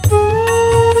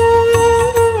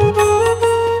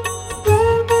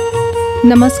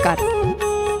नमस्कार.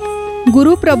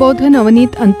 गुरुप्रबोध नवनीत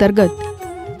अंतर्गत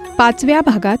 5व्या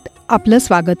भागात आपलं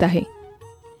स्वागत आहे.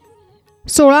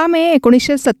 16 मे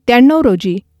 1997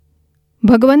 रोजी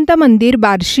भगवंत मंदिर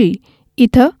बार्शी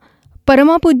इथं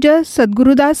परमपूज्य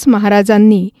सद्गुरुदास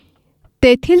महाराजांनी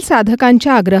तेथील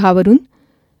साधकांच्या आग्रहावरून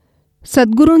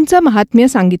सद्गुरूंचं महात्म्य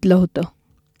सांगितलं होतं.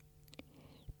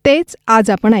 तेच आज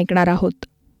आपण ऐकणार आहोत.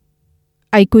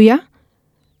 ऐकूया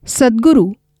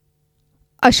सद्गुरू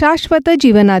अशाश्वत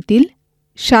जीवनातील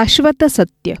शाश्वत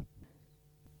सत्य.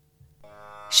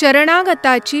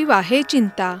 शरणागताची वाहे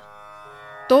चिंता,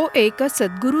 तो एक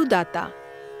सद्गुरु दाता.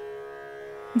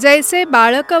 जैसे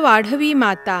बाळक वाढवी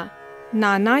माता,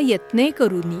 नाना यत्ने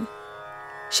करुनी.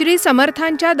 श्री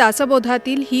समर्थांच्या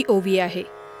दासबोधातील ही ओवी आहे.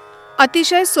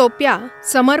 अतिशय सोप्या,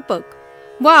 समर्पक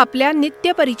व आपल्या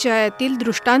नित्यपरिचयातील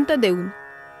दृष्टांत देऊन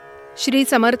श्री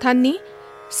समर्थांनी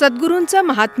सद्गुरूंचं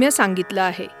महात्म्य सांगितलं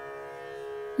आहे.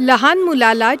 लहान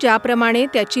मुलाला ज्याप्रमाणे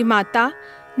त्याची माता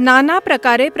नाना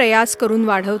प्रकारे प्रयास करून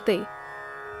वाढवते,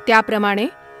 त्याप्रमाणे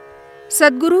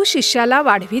सद्गुरू शिष्याला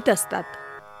वाढवीत असतात.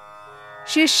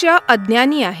 शिष्य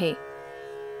अज्ञानी आहे,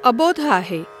 अबोध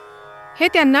आहे, हे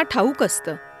त्यांना ठाऊक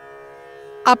असतं.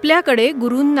 आपल्याकडे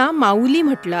गुरूंना माऊली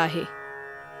म्हटलं आहे.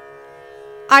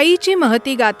 आईची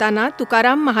महती गाताना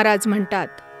तुकाराम महाराज म्हणतात,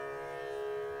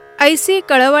 ऐसी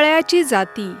कळवळ्याची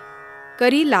जाती,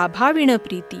 करी लाभाविण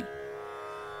प्रीती.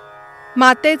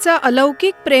 मातेचं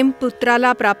अलौकिक प्रेम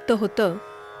पुत्राला प्राप्त होतं,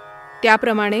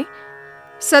 त्याप्रमाणे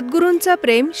सद्गुरूंचं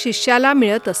प्रेम शिष्याला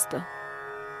मिळत असतं.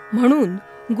 म्हणून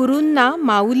गुरूंना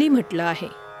माऊली म्हटलं आहे.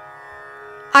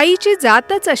 आईची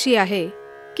जातच अशी आहे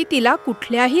की तिला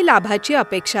कुठल्याही लाभाची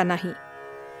अपेक्षा नाही.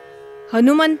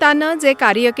 हनुमंतानं जे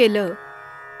कार्य केलं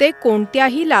ते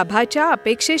कोणत्याही लाभाच्या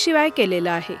अपेक्षेशिवाय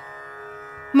केलेलं आहे.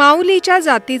 माऊलीच्या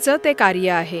जातीचं ते कार्य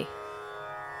आहे.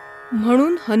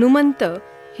 म्हणून हनुमंत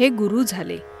हे गुरु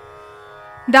झाले.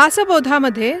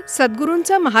 दासबोधामध्ये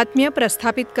सद्गुरूंचं महात्म्य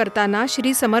प्रस्थापित करताना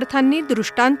श्री समर्थांनी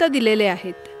दृष्टांत दिलेले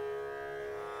आहेत.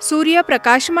 सूर्य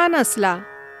प्रकाशमान असला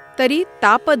तरी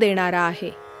ताप देणारा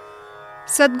आहे.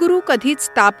 सद्गुरू कधीच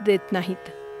ताप देत नाहीत.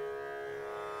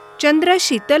 चंद्र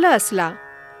शीतल असला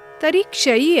तरी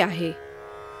क्षयी आहे.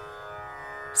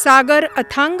 सागर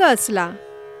अथांग असला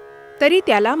तरी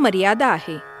त्याला मर्यादा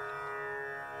आहे.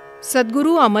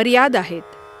 सद्गुरू अमर्याद आहेत.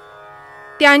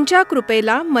 त्यांच्या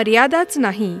कृपेला मर्यादाच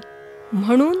नाही,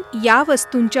 म्हणून या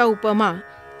वस्तूंच्या उपमा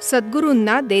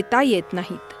सद्गुरूंना देता येत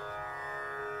नाहीत.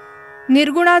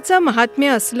 निर्गुणाचं महात्म्य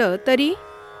असलं तरी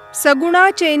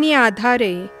सगुणाचेनी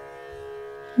आधारे,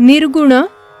 निर्गुण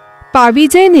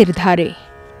पाविजे निर्धारे.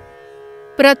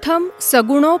 प्रथम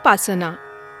सगुणोपासना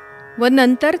व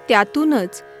नंतर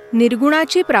त्यातूनच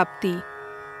निर्गुणाची प्राप्ती,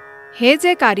 हे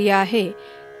जे कार्य आहे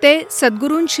ते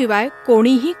सद्गुरूंशिवाय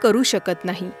कोणीही करू शकत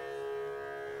नाही.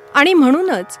 आणि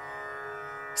म्हणूनच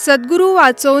सद्गुरू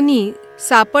वाचोनी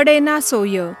सापडेना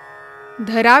सोय,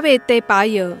 धरावे ते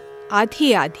पाय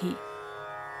आधी आधी.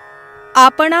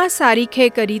 आपणा सारिखे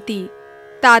करीती,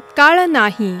 तात्काळ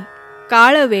नाही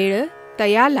काळ वेळ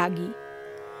तया लागी.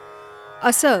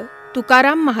 असं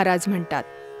तुकाराम महाराज म्हणतात.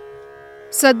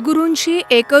 सद्गुरूंशी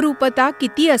एकरूपता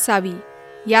किती असावी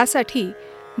यासाठी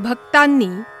भक्तांनी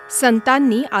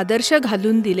संतांनी आदर्श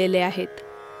घालून दिलेले आहेत.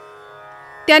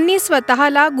 त्यांनी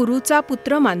स्वतःला गुरुचा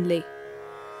पुत्र मानले.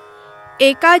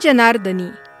 एका जनार्दनी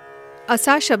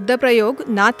असा शब्दप्रयोग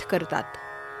नाथ करतात.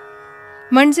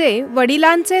 म्हणजे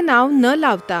वडिलांचे नाव न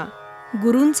लावता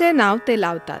गुरूंचे नाव ते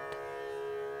लावतात.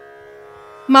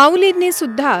 माऊलींनी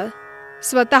सुद्धा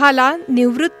स्वतःला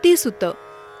निवृत्तीसुत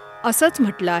असंच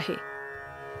म्हटलं आहे.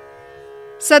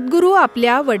 सद्गुरू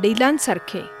आपल्या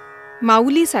वडिलांसारखे,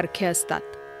 माऊलीसारखे असतात.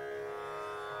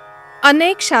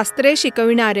 अनेक शास्त्रे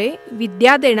शिकविणारे,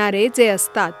 विद्या देणारे जे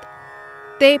असतात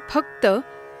ते फक्त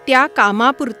त्या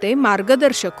कामापुरते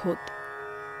मार्गदर्शक होत.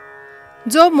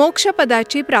 जो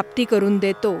मोक्षपदाची प्राप्ती करून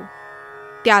देतो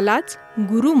त्यालाच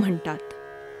गुरु म्हणतात.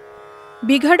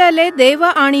 बिघडले देव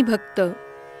आणि भक्त,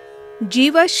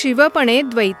 जीव शिवपणे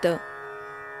द्वैत.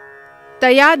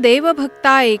 तया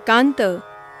देवभक्ता एकांत,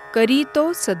 करी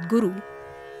तो सद्गुरू.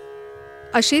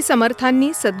 अशी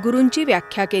समर्थांनी सद्गुरूंची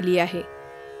व्याख्या केली आहे.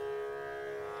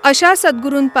 अशा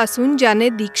सद्गुरूंपासून ज्याने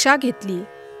दीक्षा घेतली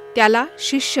त्याला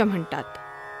शिष्य म्हणतात.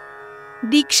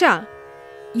 दीक्षा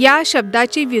या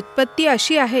शब्दाची व्युत्पत्ती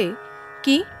अशी आहे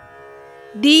की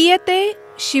दीयते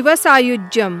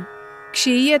शिवसायुज्यम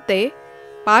क्षीयते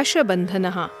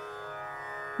पाशबंधनः.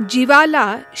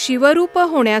 जीवाला शिवरूप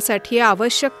होण्यासाठी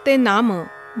आवश्यक ते नाम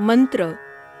मंत्र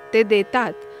ते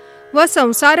देतात व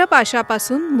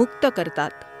संसारपाशापासून मुक्त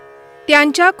करतात.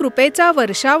 त्यांच्या कृपेचा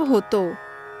वर्षाव होतो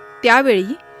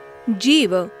त्यावेळी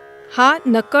जीव हा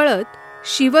नकळत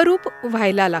शिवरूप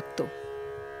व्हायला लागतो.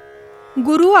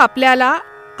 गुरु आपल्याला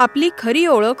आपली खरी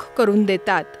ओळख करून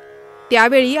देतात,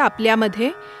 त्यावेळी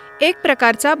आपल्यामध्ये एक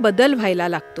प्रकारचा बदल व्हायला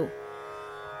लागतो,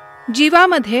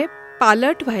 जीवामध्ये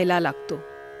पालट व्हायला लागतो.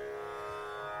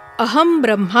 अहम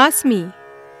ब्रह्मास्मी,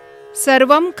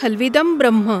 सर्वं खल्विदं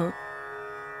ब्रह्म,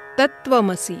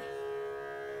 तत्त्वमसि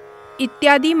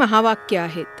इत्यादी महावाक्य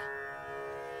आहेत.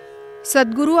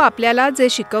 सद्गुरू आपल्याला जे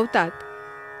शिकवतात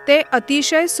ते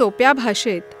अतिशय सोप्या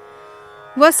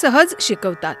भाषेत व सहज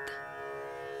शिकवतात.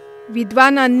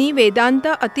 विद्वानांनी वेदांत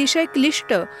अतिशय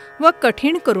क्लिष्ट व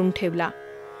कठीण करून ठेवला.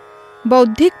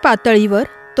 बौद्धिक पातळीवर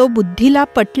तो बुद्धीला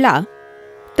पटला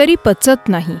तरी पचत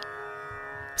नाही,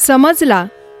 समजला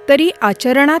तरी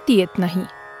आचरणात येत नाही,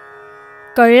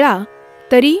 कळला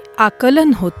तरी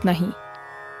आकलन होत नाही.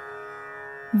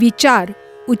 विचार,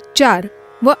 उच्चार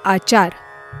व आचार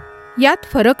यात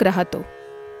फरक राहतो.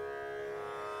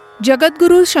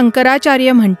 जगद्गुरू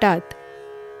शंकराचार्य म्हणतात,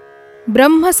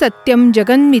 ब्रह्म सत्यम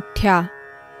जगन्मिथ्या,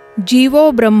 जीवो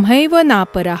ब्रह्मैव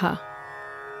नापरः.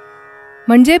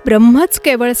 म्हणजे ब्रह्मच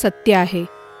केवळ सत्य आहे,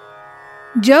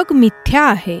 जग मिथ्या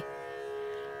आहे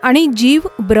आणि जीव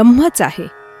ब्रह्मच आहे.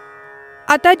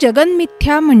 आता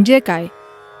जगन्मिथ्या म्हणजे काय,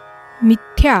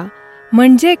 मिथ्या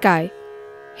म्हणजे काय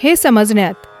हे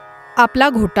समजण्यात आपला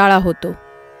घोटाळा होतो.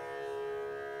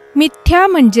 मिथ्या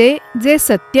म्हणजे जे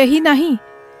सत्यही नाही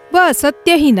व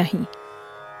असत्यही नाही,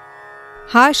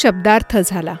 हा शब्दार्थ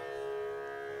झाला.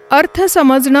 अर्थ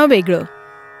समजणं वेगळं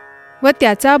व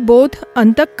त्याचा बोध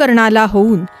अंतःकरणाला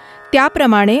होऊन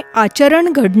त्याप्रमाणे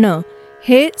आचरण घडणं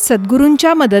हे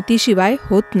सद्गुरूंच्या मदतीशिवाय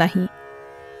होत नाही.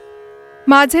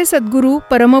 माझे सद्गुरू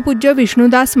परमपूज्य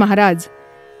विष्णुदास महाराज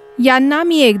यांना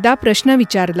मी एकदा प्रश्न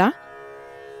विचारला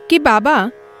की, बाबा,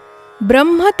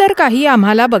 ब्रह्म तर काही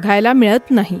आम्हाला बघायला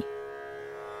मिळत नाही,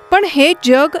 पण हे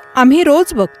जग आम्ही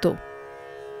रोज बघतो.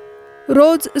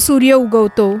 रोज सूर्य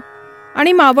उगवतो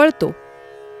आणि मावळतो,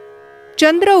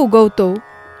 चंद्र उगवतो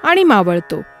आणि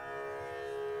मावळतो.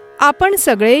 आपण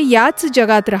सगळे याच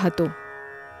जगात राहतो.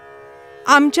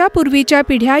 आमच्या पूर्वीच्या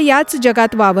पिढ्या याच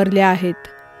जगात वावरल्या आहेत.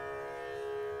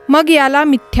 मग याला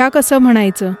मिथ्या कसं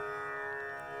म्हणायचं?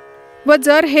 व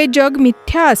जर हे जग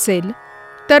मिथ्या असेल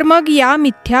तर मग या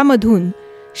मिथ्यामधून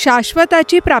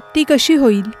शाश्वताची प्राप्ती कशी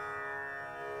होईल?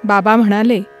 बाबा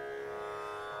म्हणाले,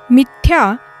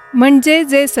 मिथ्या म्हणजे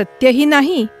जे सत्यही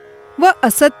नाही व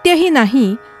असत्यही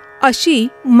नाही अशी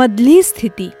मधली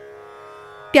स्थिती,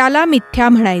 त्याला मिथ्या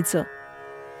म्हणायचं.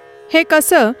 हे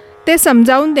कसं ते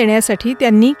समजावून देण्यासाठी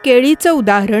त्यांनी केळीचं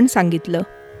उदाहरण सांगितलं.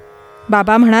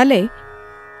 बाबा म्हणाले,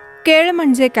 केळ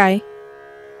म्हणजे काय?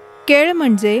 केळ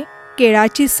म्हणजे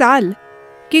केळाची साल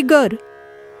की गर?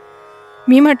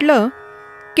 मी म्हटलं,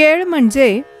 केळ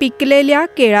म्हणजे पिकलेल्या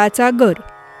केळाचा गर.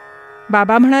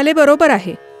 बाबा म्हणाले, बरोबर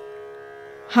आहे.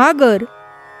 हा गर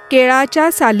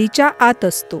केळाच्या सालीच्या आत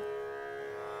असतो.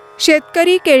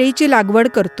 शेतकरी केळीची लागवड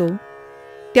करतो,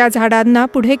 त्या झाडांना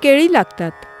पुढे केळी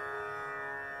लागतात.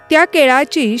 त्या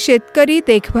केळाची शेतकरी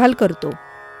देखभाल करतो.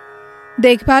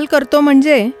 देखभाल करतो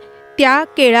म्हणजे त्या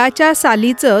केळाच्या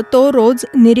सालीचं तो रोज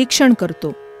निरीक्षण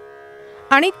करतो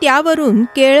आणि त्यावरून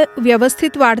केळ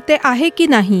व्यवस्थित वाढते आहे की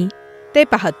नाही ते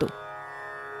पाहतो.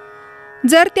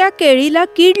 जर त्या केळीला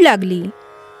कीड लागली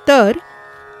तर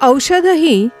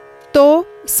औषधही तो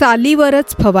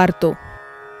सालीवरच फवारतो.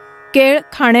 केळ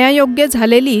खाण्यायोग्य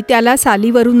झालेली त्याला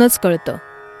सालीवरूनच कळतं.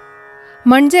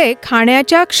 म्हणजे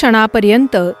खाण्याच्या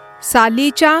क्षणापर्यंत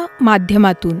सालीच्या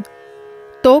माध्यमातून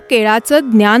तो केळाचं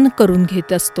ज्ञान करून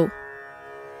घेत असतो.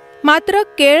 मात्र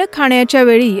केळ खाण्याच्या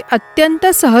वेळी अत्यंत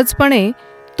सहजपणे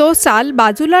तो साल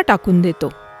बाजूला टाकून देतो.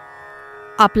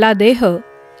 आपला देह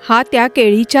हा त्या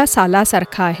केळीच्या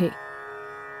सालासारखा आहे.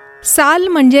 साल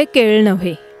म्हणजे केळ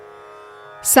नव्हे,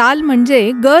 साल म्हणजे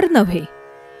गर नव्हे.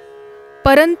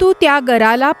 परंतु त्या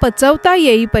गराला पचवता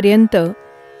येईपर्यंत,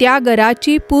 त्या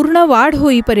गराची पूर्ण वाढ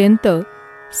होईपर्यंत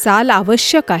साल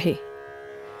आवश्यक आहे.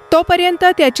 तोपर्यंत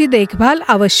त्याची देखभाल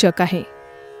आवश्यक आहे.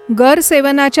 गर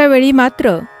सेवनाच्या वेळी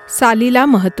मात्र सालीला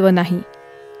महत्त्व नाही,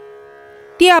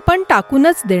 ती आपण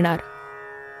टाकूनच देणार.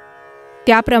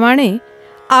 त्याप्रमाणे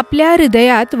आपल्या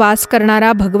हृदयात वास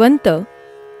करणारा भगवंत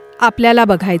आपल्याला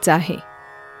बघायचा आहे,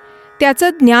 त्याचं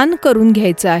ज्ञान करून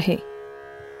घ्यायचं आहे.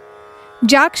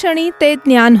 ज्या क्षणी ते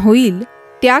ज्ञान होईल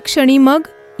त्या क्षणी मग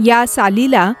या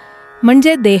सालीला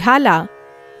म्हणजे देहाला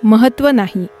महत्त्व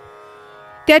नाही.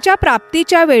 त्याच्या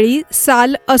प्राप्तीच्या वेळी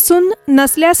साल असून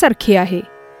नसल्यासारखी आहे,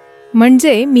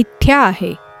 म्हणजे मिथ्या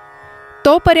आहे.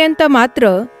 तोपर्यंत मात्र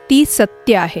ती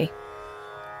सत्य आहे.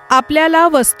 आपल्याला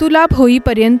वस्तुलाभ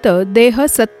होईपर्यंत देह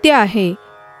सत्य आहे.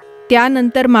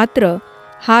 त्यानंतर मात्र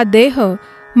हा देह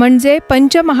म्हणजे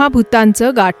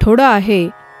पंचमहाभूतांचं गाठोडं आहे,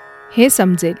 हे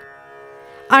समजेल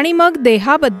आणि मग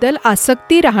देहाबद्दल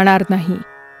आसक्ती राहणार नाही.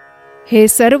 हे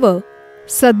सर्व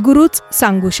सद्गुरूच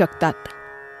सांगू शकतात,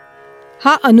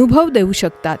 हा अनुभव देऊ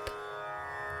शकतात.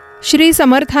 श्री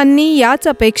समर्थांनी याच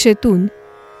अपेक्षेतून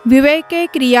विवेके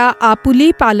क्रिया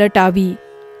आपुली पालटावी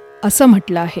असं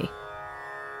म्हटलं आहे.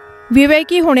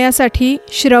 विवेकी होण्यासाठी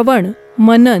श्रवण,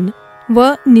 मनन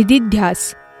व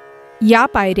निदिध्यास या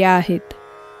पायऱ्या आहेत.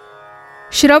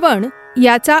 श्रवण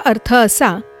याचा अर्थ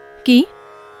असा की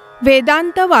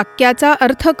वेदांत वाक्याचा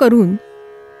अर्थ करून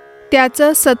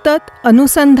त्याचं सतत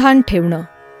अनुसंधान ठेवणं.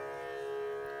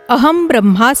 अहम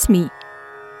ब्रह्मास्मी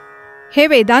हे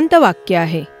वेदांत वाक्य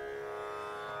आहे.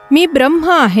 मी ब्रह्म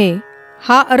आहे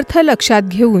हा अर्थ लक्षात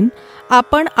घेऊन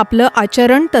आपण आपलं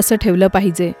आचरण तसं ठेवलं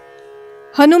पाहिजे.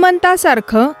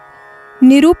 हनुमंतासारखं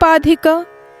निरुपाधिक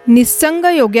निस्संग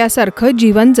योग्यासारखं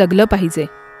जीवन जगलं पाहिजे.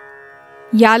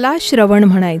 याला श्रवण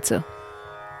म्हणायचं.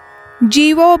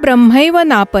 जीवो ब्रह्मैव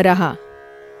नापरहा,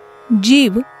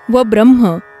 जीव व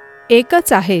ब्रह्म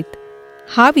एकच आहेत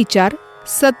हा विचार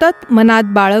सतत मनात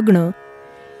बाळगणं,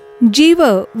 जीव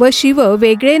व शिव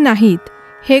वेगळे नाहीत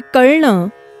हे कळणं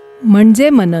म्हणजे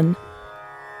मनन.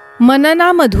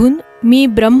 मननामधून मी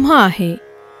ब्रह्म आहे,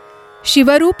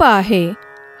 शिवरूप आहे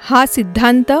हा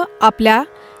सिद्धांत आपल्या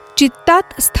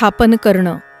चित्तात स्थापन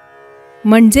करणं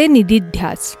म्हणजे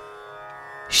निदिध्यास.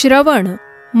 श्रवण,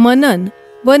 मनन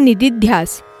व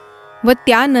निदिध्यास व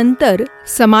त्यानंतर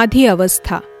समाधी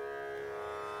अवस्था.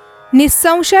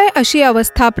 निस्संशय अशी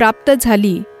अवस्था प्राप्त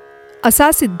झाली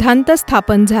असा सिद्धांत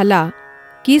स्थापन झाला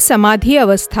की समाधी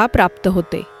अवस्था प्राप्त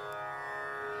होते.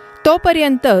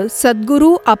 तोपर्यंत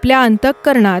सद्गुरू आपल्या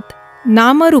अंतःकरणात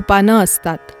नामरूपानं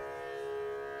असतात.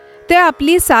 ते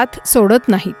आपली साथ सोडत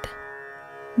नाहीत.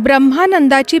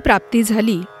 ब्रह्मानंदाची प्राप्ती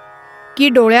झाली की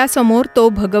डोळ्यासमोर तो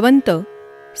भगवंत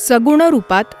सगुण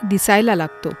रूपात दिसायला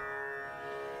लागतो.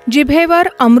 जिभेवर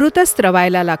अमृत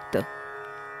स्त्रवायला लागतं.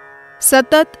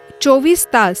 सतत 24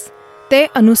 तास ते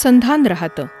अनुसंधान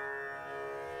राहतं.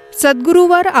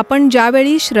 सद्गुरूवर आपण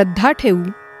ज्यावेळी श्रद्धा ठेवू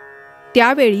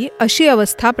त्यावेळी अशी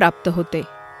अवस्था प्राप्त होते.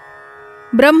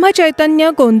 ब्रह्मचैतन्य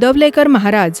गोंदवलेकर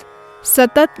महाराज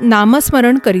सतत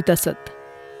नामस्मरण करीत असत.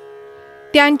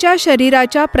 त्यांच्या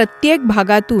शरीराच्या प्रत्येक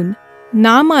भागातून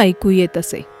नाम ऐकू येत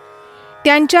असे.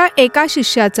 त्यांच्या एका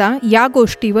शिष्याचा या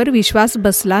गोष्टीवर विश्वास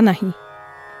बसला नाही.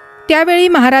 त्यावेळी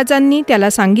महाराजांनी त्याला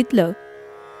सांगितलं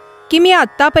की मी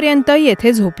आत्तापर्यंत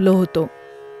येथे झोपलो होतो.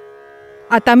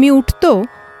 आता मी उठतो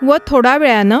व थोड्या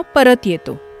वेळानं परत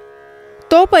येतो.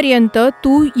 तोपर्यंत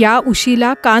तू या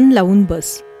उशीला कान लावून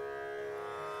बस.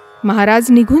 महाराज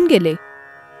निघून गेले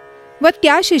व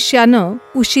त्या शिष्यानं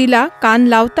उशीला कान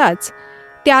लावताच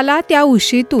त्याला त्या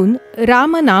उशीतून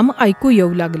रामनाम ऐकू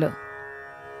येऊ लागलं.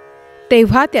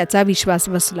 तेव्हा त्याचा विश्वास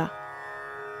बसला.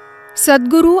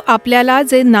 सद्गुरू आपल्याला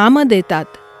जे नाम देतात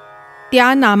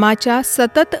त्या नामाच्या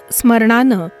सतत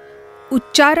स्मरणानं,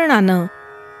 उच्चारणानं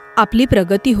आपली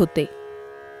प्रगती होते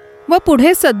व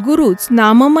पुढे सद्गुरूच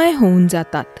नाममय होऊन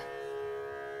जातात.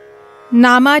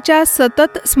 नामाच्या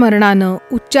सतत स्मरणानं,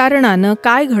 उच्चारणानं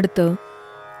काय घडतं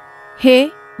हे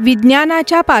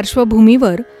विज्ञानाच्या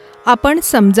पार्श्वभूमीवर आपण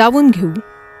समजावून घेऊ.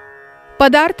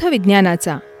 पदार्थ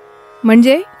विज्ञानाचा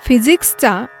म्हणजे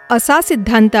फिजिक्सचा असा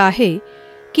सिद्धांत आहे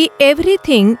की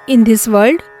everything in this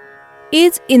world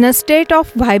is in a state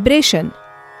of vibration.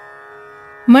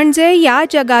 म्हणजे या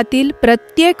जगातील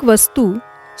प्रत्येक वस्तू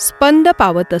स्पंद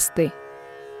पावत असते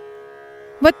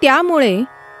व त्यामुळे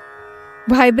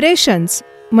व्हायब्रेशन्स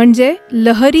म्हणजे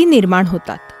लहरी निर्माण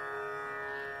होतात.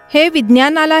 हे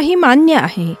विज्ञानालाही मान्य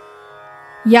आहे.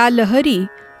 या लहरी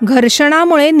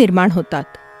घर्षणामुळे निर्माण होतात.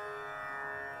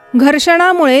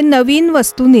 घर्षणामुळे नवीन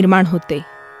वस्तू निर्माण होते.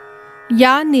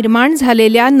 या निर्माण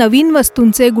झालेल्या नवीन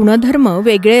वस्तूंचे गुणधर्म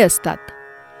वेगळे असतात.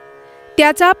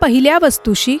 त्याचा पहिल्या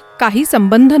वस्तूशी काही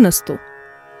संबंध नसतो.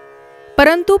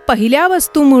 परंतु पहिल्या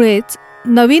वस्तूमुळेच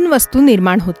नवीन वस्तू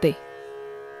निर्माण होते.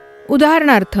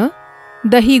 उदाहरणार्थ,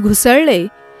 दही घुसळले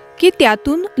की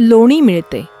त्यातून लोणी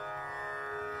मिळते.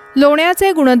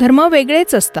 लोण्याचे गुणधर्म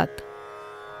वेगळेच असतात.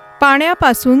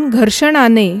 पाण्यापासून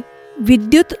घर्षणाने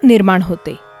विद्युत निर्माण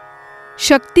होते,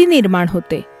 शक्ती निर्माण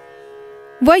होते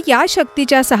व या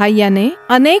शक्तीच्या सहाय्याने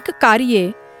अनेक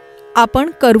कार्ये आपण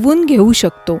करवून घेऊ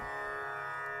शकतो.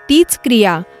 तीच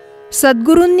क्रिया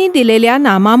सद्गुरूंनी दिलेल्या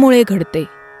नामामुळे घडते.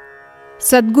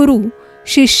 सद्गुरू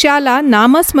शिष्याला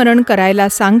नामस्मरण करायला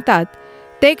सांगतात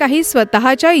ते काही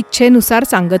स्वतःच्या इच्छेनुसार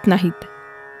सांगत नाहीत,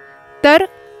 तर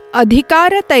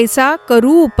अधिकार तैसा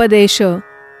करू उपदेश,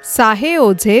 साहे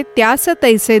ओझे त्यास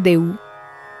तैसे देऊ.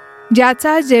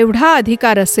 ज्याचा जेवढा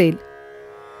अधिकार असेल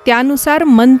त्यानुसार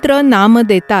मंत्र नाम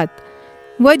देतात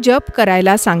व जप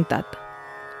करायला सांगतात.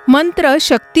 मंत्र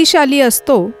शक्तिशाली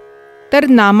असतो तर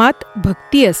नामात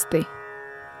भक्ती असते.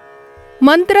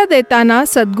 मंत्र देताना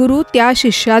सद्गुरू त्या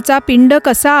शिष्याचा पिंड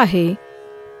कसा आहे,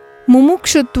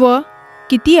 मुमुक्षुत्व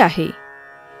किती आहे,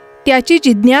 त्याची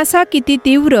जिज्ञासा किती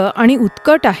तीव्र आणि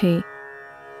उत्कट आहे,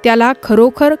 त्याला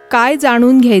खरोखर काय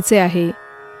जाणून घ्यायचे आहे,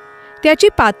 त्याची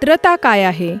पात्रता काय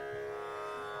आहे,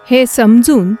 हे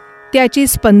समजून त्याची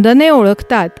स्पंदने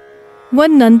ओळखतात व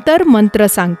नंतर मंत्र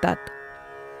सांगतात.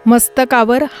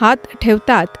 मस्तकावर हात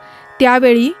ठेवतात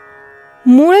त्यावेळी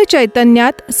मूळ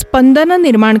चैतन्यात स्पंदन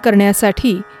निर्माण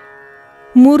करण्यासाठी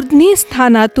मूर्ध्नी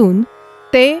स्थानातून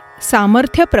ते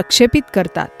सामर्थ्य प्रक्षेपित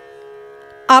करतात.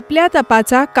 आपल्या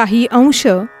तपाचा काही अंश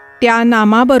त्या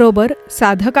नामाबरोबर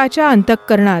साधकाच्या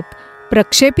अंतःकरणात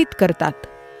प्रक्षेपित करतात.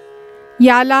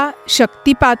 याला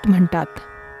शक्तिपात म्हणतात.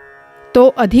 तो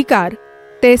अधिकार,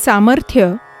 ते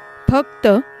सामर्थ्य फक्त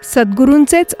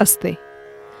सद्गुरूंचेच असते.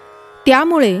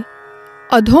 त्यामुळे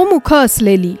अधोमुख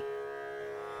असलेली,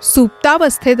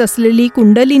 सुप्तावस्थेत असलेली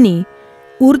कुंडलिनी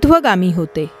ऊर्ध्वगामी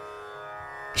होते.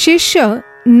 शिष्य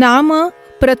नाम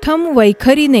प्रथम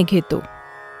वैखरीने घेतो.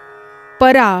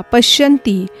 परा,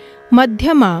 पश्यंती,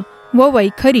 मध्यमा व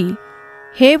वैखरी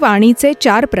हे वाणीचे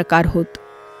 4 प्रकार होत.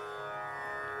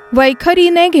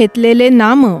 वैखरीने घेतलेले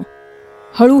नाम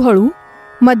हळूहळू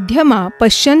मध्यमा,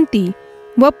 पश्यंती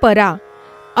व परा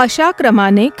अशा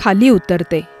क्रमाने खाली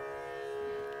उतरते.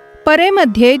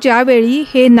 परेमध्ये ज्यावेळी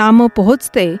हे नाम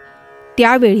पोहोचते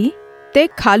त्यावेळी ते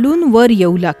खालून वर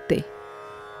येऊ लागते.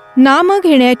 नाम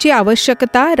घेण्याची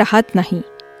आवश्यकता राहत नाही.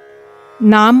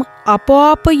 नाम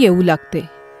आपोआप येऊ लागते.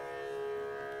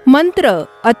 मंत्र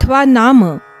अथवा नाम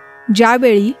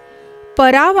ज्यावेळी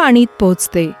परावाणीत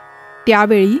पोहोचते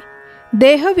त्यावेळी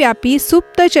देहव्यापी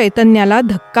सुप्त चैतन्याला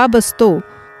धक्का बसतो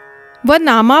व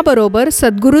नामाबरोबर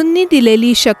सद्गुरूंनी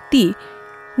दिलेली शक्ती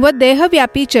व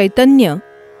देहव्यापी चैतन्य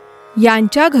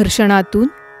यांच्या घर्षणातून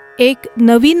एक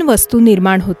नवीन वस्तू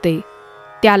निर्माण होते.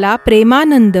 त्याला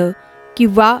प्रेमानंद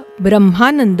किंवा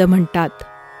ब्रह्मानंद म्हणतात.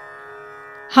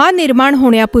 हा निर्माण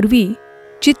होण्यापूर्वी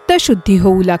चित्तशुद्धी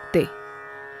होऊ लागते.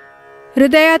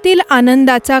 हृदयातील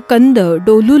आनंदाचा कंद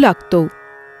डोलू लागतो.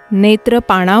 नेत्र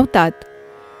पाणावतात.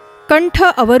 कंठ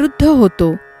अवरुद्ध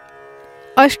होतो.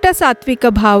 अष्टसात्विक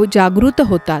भाव जागृत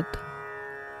होतात.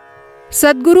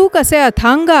 सद्गुरू कसे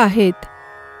अथांग आहेत,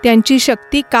 त्यांची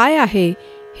शक्ती काय आहे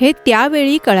हे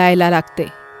त्यावेळी कळायला लागते.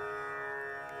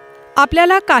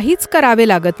 आपल्याला काहीच करावे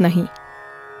लागत नाही.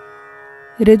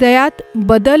 हृदयात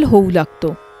बदल होऊ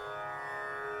लागतो.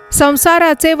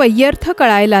 संसाराचे वैयर्थ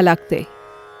कळायला लागते.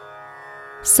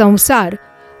 संसार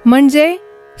म्हणजे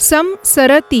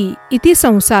संसरती इति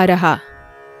संसारः.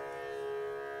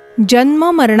 जन्म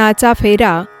मरणाचा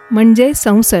फेरा म्हणजे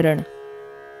संसरण.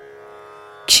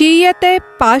 क्षीयते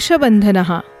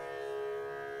पाशबंधनः.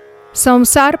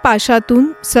 संसार पाशातून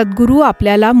सद्गुरू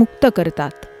आपल्याला मुक्त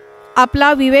करतात.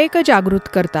 आपला विवेक जागृत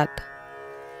करतात.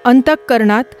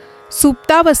 अंतःकरणात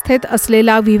सुप्तावस्थेत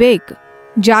असलेला विवेक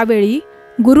ज्यावेळी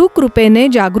गुरुकृपेने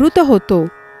जागृत होतो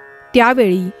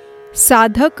त्यावेळी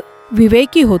साधक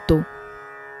विवेकी होतो.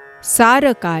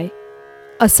 सार काय,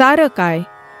 असार काय,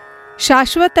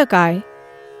 शाश्वत काय,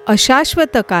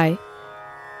 अशाश्वत काय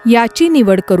याची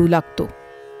निवड करू लागतो.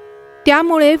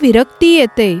 त्यामुळे विरक्ती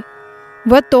येते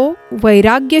व तो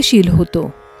वैराग्यशील होतो.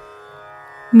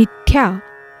 मिथ्या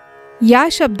या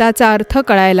शब्दाचा अर्थ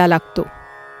कळायला लागतो.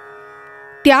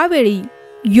 त्यावेळी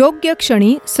योग्य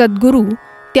क्षणी सद्गुरू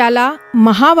त्याला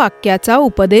महावाक्याचा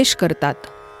उपदेश करतात.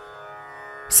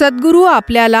 सद्गुरू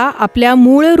आपल्याला आपल्या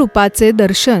मूळ रूपाचे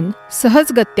दर्शन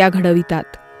सहजगत्या घडवितात.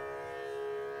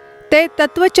 ते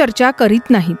तत्वचर्चा करीत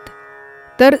नाहीत,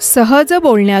 तर सहज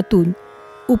बोलण्यातून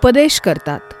उपदेश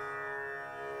करतात.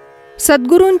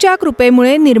 सद्गुरूंच्या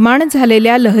कृपेमुळे निर्माण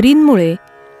झालेल्या लहरींमुळे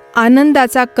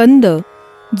आनंदाचा कंद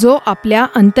जो आपल्या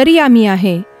अंतर्यामी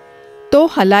आहे तो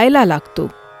हलायला लागतो.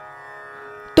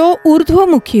 तो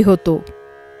ऊर्ध्वमुखी होतो.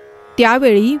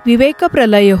 त्यावेळी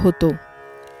विवेकप्रलय होतो.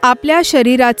 आपल्या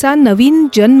शरीराचा नवीन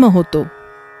जन्म होतो.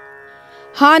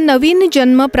 हा नवीन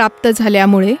जन्म प्राप्त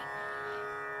झाल्यामुळे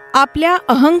आपल्या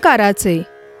अहंकाराचे,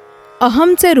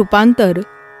 अहमचे रूपांतर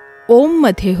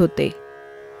ओममध्ये होते.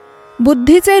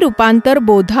 बुद्धीचे रूपांतर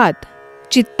बोधात,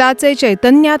 चित्ताचे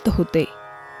चैतन्यात होते.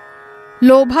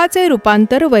 लोभाचे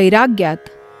रूपांतर वैराग्यात,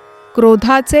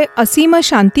 क्रोधाचे असीम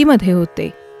शांतीमध्ये होते.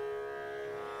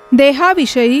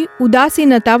 देहाविषयी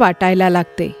उदासीनता वाटायला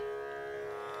लागते.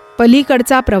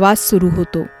 पलीकडचा प्रवास सुरू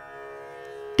होतो.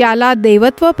 त्याला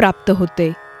देवत्व प्राप्त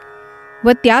होते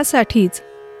व त्यासाठीच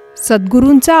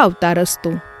सद्गुरूंचा अवतार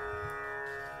असतो.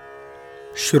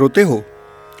 श्रोते हो,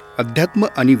 अध्यात्म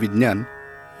आणि विज्ञान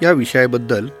या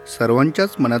विषयाबद्दल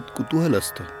सर्वांच्याच मनात कुतूहल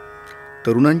असतं.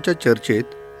 तरुणांच्या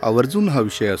चर्चेत आवर्जून हा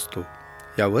विषय असतो.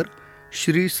 यावर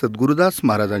श्री सद्गुरुदास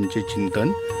महाराजांचे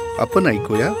चिंतन आपण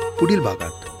ऐकूया पुढील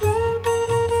भागात.